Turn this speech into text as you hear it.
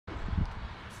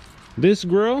This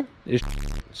grill is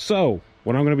so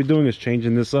what I'm gonna be doing is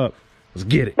changing this up. Let's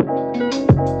get it.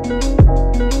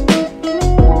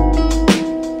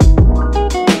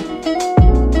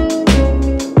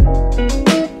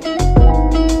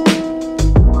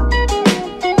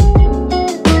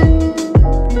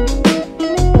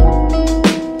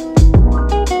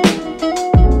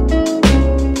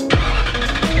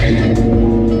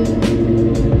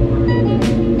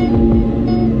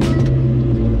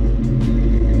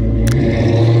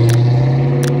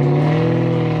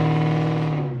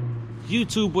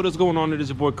 YouTube, what is going on? It is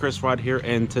your boy Chris Rod here,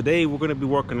 and today we're going to be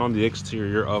working on the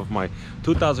exterior of my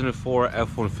 2004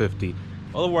 F150,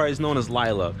 otherwise known as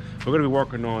Lila. We're going to be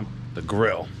working on the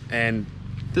grill, and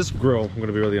this grill, I'm going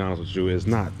to be really honest with you, is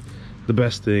not the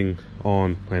best thing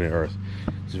on planet Earth.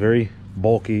 It's very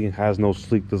bulky, has no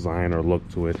sleek design or look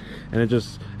to it, and it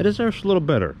deserves a little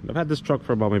better. I've had this truck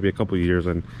for about maybe a couple of years,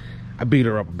 and I beat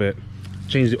her up a bit.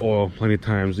 Changed the oil plenty of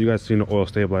times. You guys seen the oil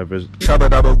stabilizer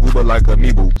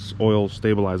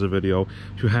video.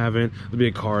 If you haven't, there'll be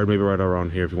a card maybe right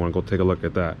around here if you want to go take a look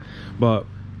at that. But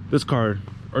this car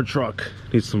or truck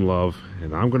needs some love,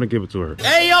 and I'm gonna give it to her.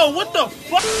 Hey yo, what the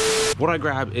fuck? What I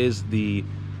grabbed is the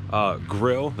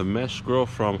grill, the mesh grill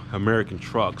from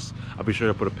AmericanTrucks. I'll be sure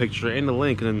to put a picture and the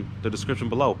link in the description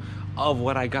below of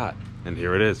what I got. And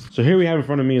here it is. So here we have in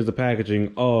front of me is the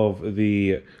packaging of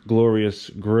the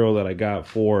glorious grill that I got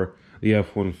for the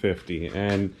F150,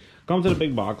 and comes in a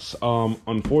big box.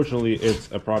 Unfortunately,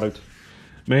 it's a product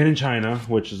made in China,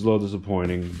 which is a little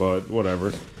disappointing, but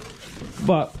whatever.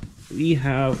 But we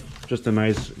have just a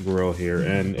nice grill here,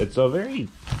 and it's a very,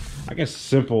 I guess,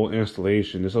 simple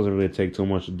installation. This doesn't really take too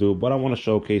much to do, but I want to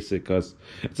showcase it because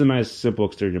it's a nice, simple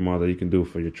exterior model that you can do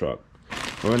for your truck.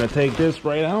 We're gonna take this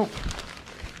right out.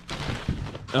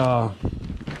 I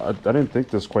didn't think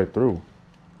this quite through.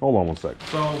 Hold on one sec.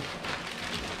 So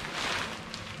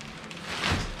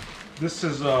this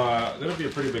is gonna be a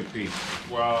pretty big piece.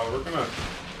 Well,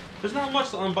 there's not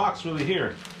much to unbox really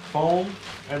here. Foam,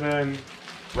 and then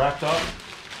wrapped up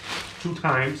 2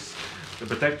 times to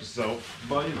protect yourself,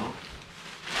 but you know,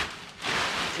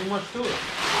 too much to it.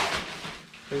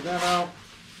 Take that out.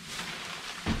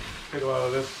 Take a lot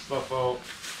of this stuff out.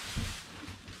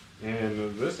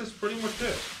 And this is pretty much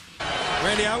it.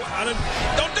 Randy,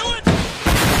 don't do it!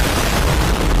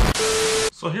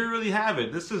 So here we really have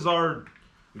it. This is our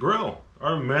grill,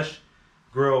 our mesh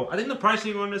grill. I think the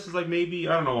pricing on this is like maybe,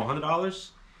 I don't know,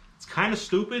 $100. It's kind of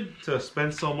stupid to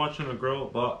spend so much on a grill,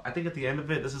 but I think at the end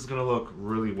of it, this is gonna look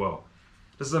really well.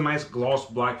 This is a nice gloss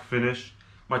black finish.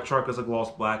 My truck is a gloss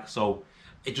black, so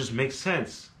it just makes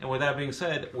sense. And with that being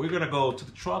said, we're gonna go to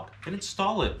the truck and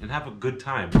install it and have a good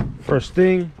time. First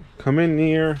thing, come in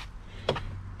here,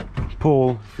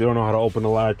 pull. If you don't know how to open the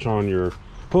latch on your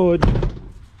hood,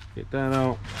 get that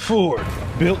out. Ford,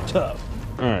 built tough.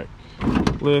 All right,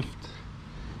 lift,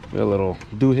 get a little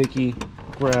doohickey,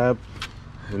 grab,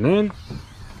 and then,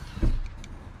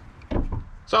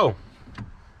 so,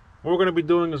 what we're gonna be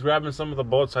doing is grabbing some of the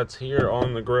bolts that's here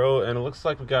on the grill, and it looks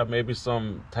like we got maybe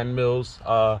some 10 mils,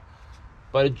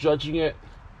 by judging it,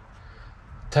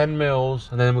 10 mils,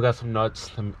 and then we got some nuts,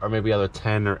 or maybe either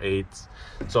 10 or 8.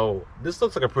 So this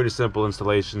looks like a pretty simple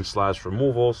installation slash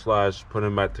removal slash putting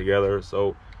them back together.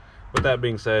 So with that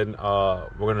being said,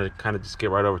 we're gonna kind of just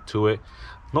get right over to it.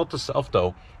 Note to self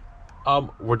though,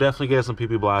 we're definitely getting some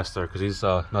PP blaster because these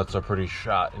nuts are pretty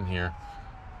shot in here.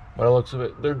 By the looks of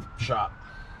it, they're shot.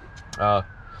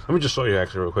 Let me just show you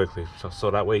actually real quickly,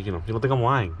 so that way you don't think I'm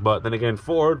lying. But then again,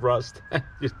 Ford rust,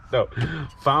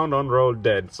 found on road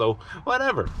dead. So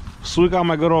whatever. So we got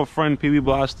my good old friend PB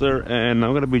Blaster, and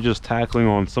I'm gonna be just tackling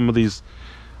on some of these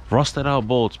rusted out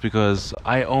bolts because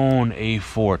I own a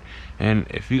Ford, and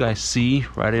if you guys see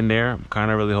right in there, I'm kind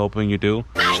of really hoping you do.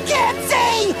 I can't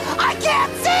see! I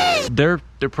can't see! They're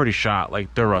pretty shot,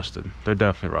 like they're rusted. They're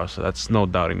definitely rusted. That's no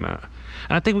doubting that.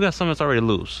 And I think we got some that's already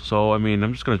loose. So, I mean,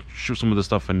 I'm just going to shoot some of this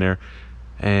stuff in there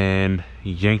and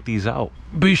yank these out.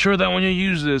 Be sure that when you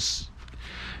use this,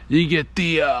 you get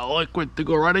the liquid to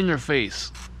go right in your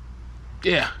face.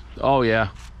 Yeah. Oh, yeah.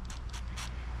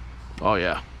 Oh,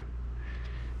 yeah.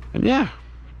 And, yeah.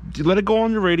 You let it go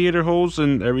on your radiator hose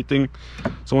and everything.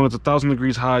 So when it's 1,000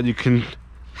 degrees hot, you can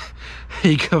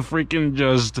freaking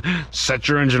just set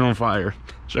your engine on fire.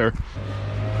 Sure.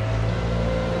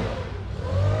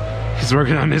 He's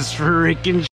working on this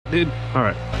freaking dude. All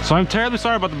right, so I'm terribly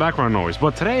sorry about the background noise,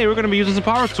 but today we're gonna be using some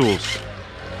power tools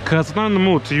because I'm not in the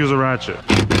mood to use a ratchet.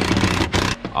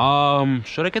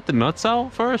 Should I get the nuts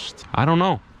out first? I don't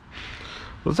know.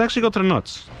 Let's actually go to the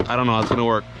nuts. I don't know how it's gonna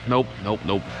work. Nope. I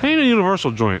need a universal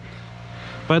joint,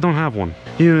 but I don't have one.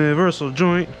 Universal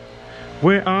joint,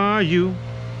 Where are you?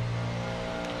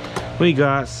 We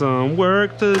got some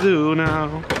work to do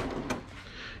now.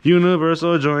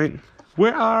 Universal joint,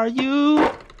 where are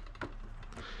you?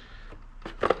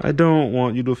 I don't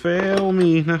want you to fail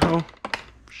me now.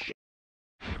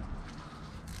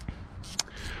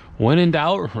 When in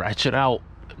doubt, ratchet out,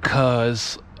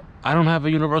 cause I don't have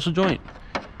a universal joint.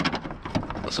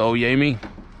 So yay me.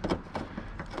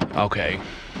 Okay.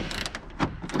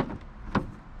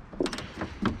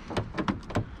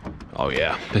 Oh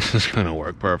yeah, this is gonna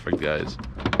work perfect, guys.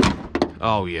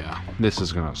 Oh yeah, this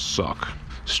is gonna suck.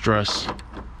 Stress.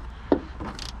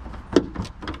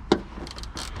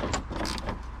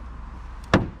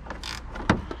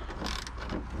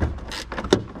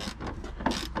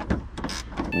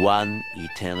 One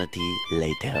eternity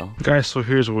later. Guys, so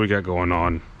here's what we got going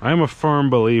on. I'm a firm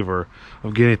believer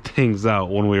of getting things out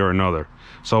one way or another.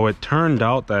 So it turned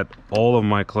out that all of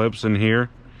my clips in here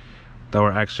that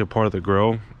were actually a part of the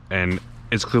grill, and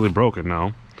it's clearly broken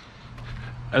now.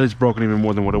 At least broken even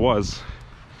more than what it was.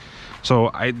 So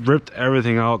I ripped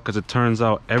everything out because it turns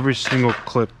out every single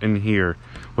clip in here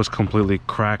was completely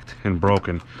cracked and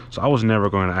broken. So I was never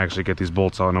going to actually get these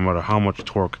bolts out no matter how much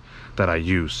torque that I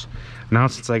use. Now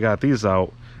since I got these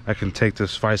out, I can take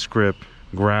this vice grip,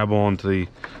 grab onto the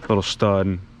little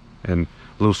stud, and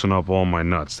loosen up all my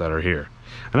nuts that are here.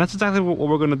 And that's exactly what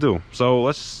we're gonna do. So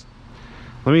let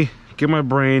me get my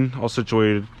brain all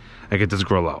situated and get this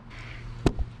grill out.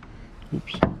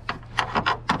 Oops.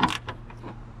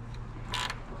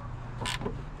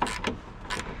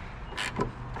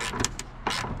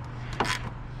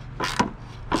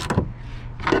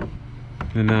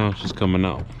 And now it's just coming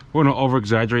out. We're gonna over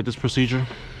exaggerate this procedure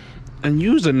and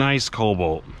use a nice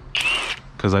cobalt,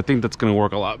 because I think that's gonna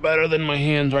work a lot better than my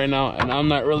hands right now, and I'm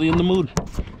not really in the mood.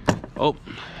 Oh,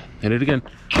 hit it again.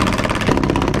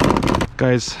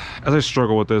 Guys, as I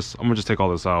struggle with this, I'm gonna just take all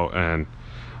this out and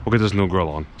we'll get this new grill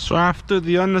on. So after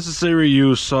the unnecessary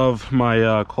use of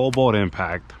my cobalt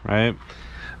impact, right,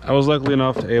 I was lucky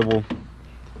enough to able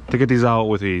to get these out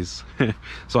with ease.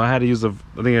 So I had to use I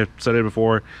think I said it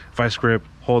before, vice grip,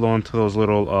 hold on to those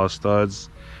little studs,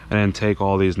 and then take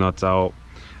all these nuts out,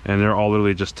 and they're all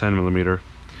literally just 10mm.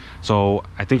 So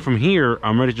I think from here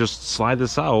I'm ready to just slide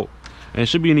this out, and it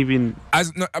should be an even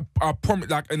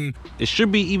it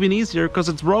should be even easier because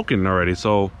it's broken already.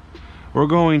 So we're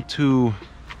going to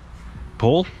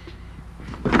pull,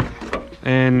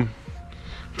 and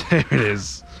there it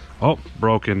is. Oh,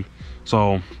 broken.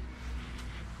 So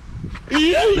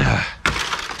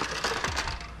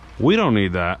we don't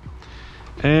need that.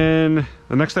 And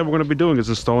the next thing we're going to be doing is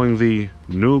installing the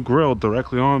new grill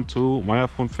directly onto my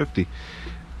F-150.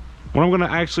 What I'm going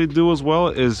to actually do as well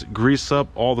is grease up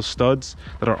all the studs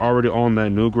that are already on that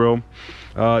new grill,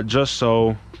 just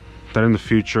so that in the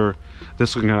future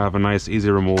this is going to have a nice easy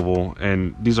removal.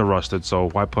 And these are rusted, so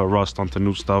why put rust onto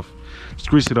new stuff? Just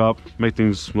grease it up, make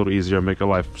things a little easier, make your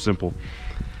life simple.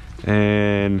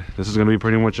 And this is going to be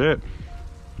pretty much it.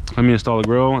 Let me install the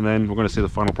grill, and then we're going to see the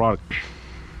final product.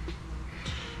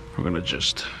 We're going to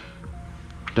just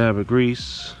dab of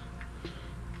grease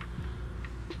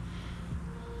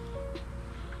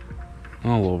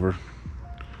all over.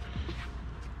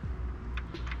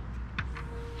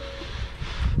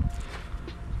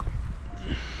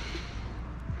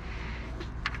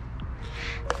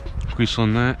 Grease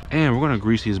on that, and we're going to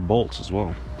grease these bolts as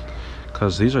well,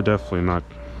 because these are definitely not,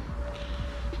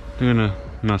 you're gonna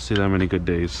not see that many good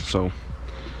days. So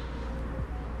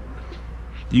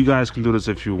you guys can do this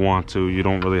if you want to, you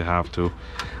don't really have to.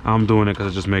 I'm doing it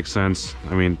because it just makes sense.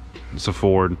 I mean, it's a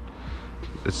Ford,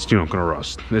 it's, you know, gonna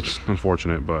rust. It's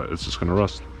unfortunate, but it's just gonna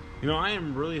rust. You know, I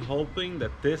am really hoping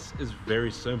that this is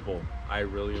very simple. I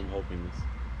really am hoping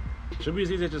this should be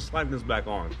as easy as just sliding this back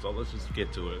on. So let's just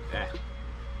get to it.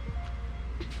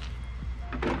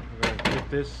 We're gonna get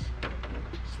this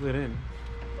slid in.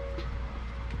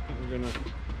 We're gonna,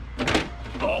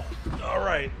 oh, all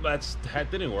right,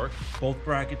 that didn't work. Both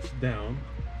brackets down,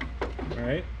 all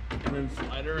right, and then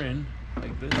slide her in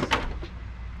like this.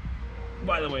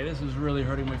 By the way, this is really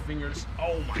hurting my fingers.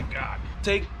 Oh my God.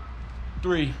 Take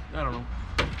 3, I don't know.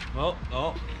 Well,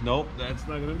 oh, nope, that's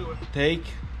not gonna do it. Take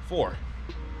 4.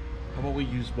 How about we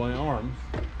use my arms?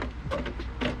 We're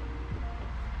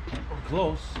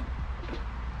close.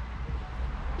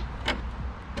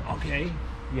 Okay,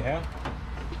 yeah.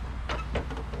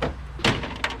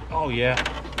 Oh yeah.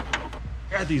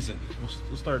 Add these in.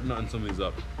 We'll start nutting some of these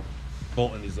up.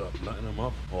 Bolting these up, nutting them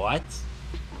up. What?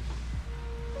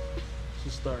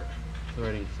 Let's start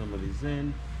threading some of these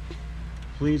in.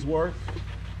 Please work.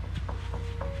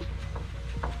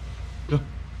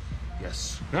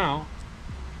 Yes. Now,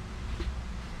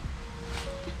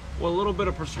 with a little bit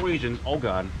of persuasion, oh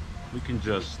God, we can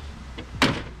just,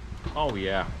 oh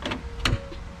yeah.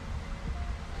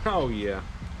 Oh yeah.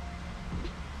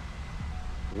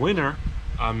 Winner.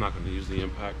 I'm not going to use the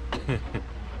impact.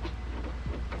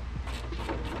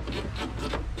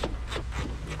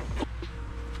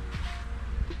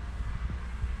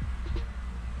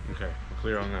 Okay, we're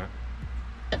clear on that.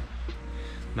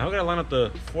 Now we gotta line up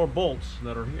the 4 bolts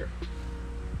that are here.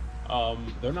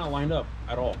 They're not lined up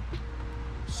at all.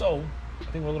 So I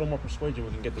think with a little more persuasion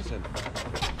we can get this in.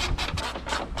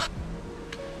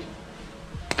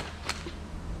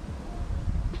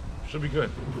 Should be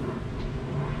good.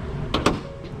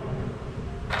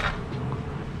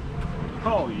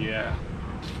 Oh yeah.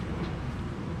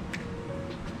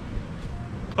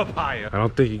 Papaya. I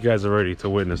don't think you guys are ready to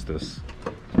witness this.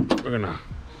 We're gonna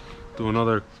do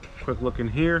another quick look in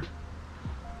here.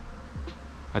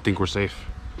 I think we're safe.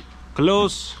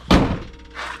 Close.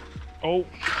 Oh,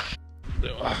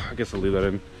 I guess I'll leave that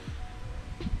in.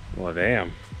 Well,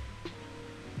 damn.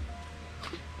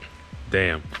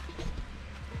 Damn.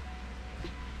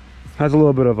 Has a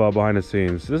little bit of behind the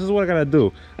scenes. This is what I gotta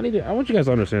do. I want you guys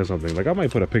to understand something. Like, I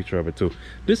might put a picture of it too.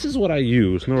 This is what I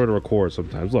use in order to record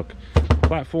sometimes. Look,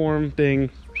 platform thing,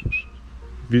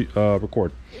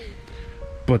 record.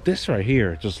 But this right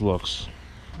here just looks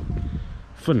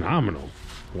phenomenal.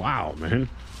 Wow, man.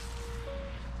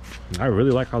 I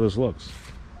really like how this looks.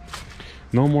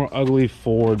 No more ugly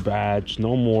Ford badge,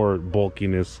 no more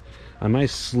bulkiness. A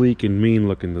nice sleek and mean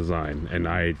looking design, and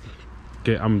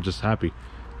I'm just happy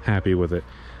with it.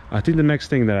 I think the next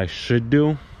thing that I should do,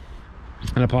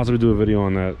 and I'll possibly do a video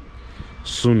on that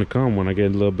soon to come when I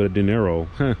get a little bit of dinero.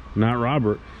 Not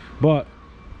Robert, but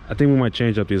I think we might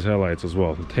change up these headlights as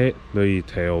well.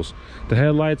 The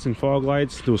headlights and fog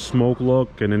lights, do a smoke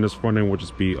look, and then this front end will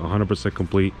just be 100%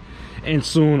 complete. And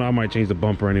soon I might change the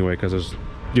bumper anyway, because there's,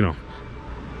 you know,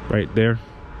 right there,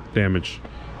 damage.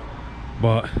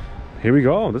 But here we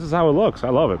go. This is how it looks. I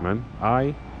love it, man.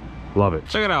 I love it.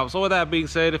 Check it out. So with that being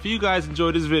said, if you guys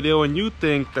enjoyed this video and you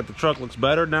think that the truck looks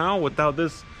better now without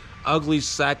this ugly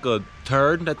sack of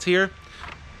turd that's here,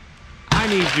 I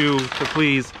need you to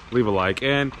please leave a like,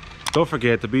 and don't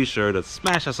forget to be sure to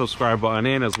smash that subscribe button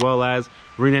and as well as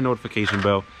ring that notification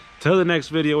bell. Till the next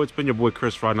video, it's been your boy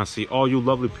Chris Rod, and I'll see all you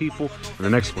lovely people in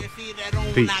the next one.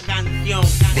 Peace.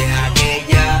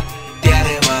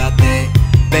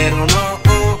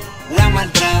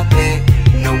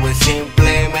 No es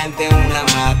simplemente una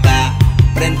mata.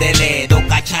 Préndele, do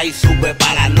cacha y sube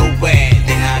para la nube.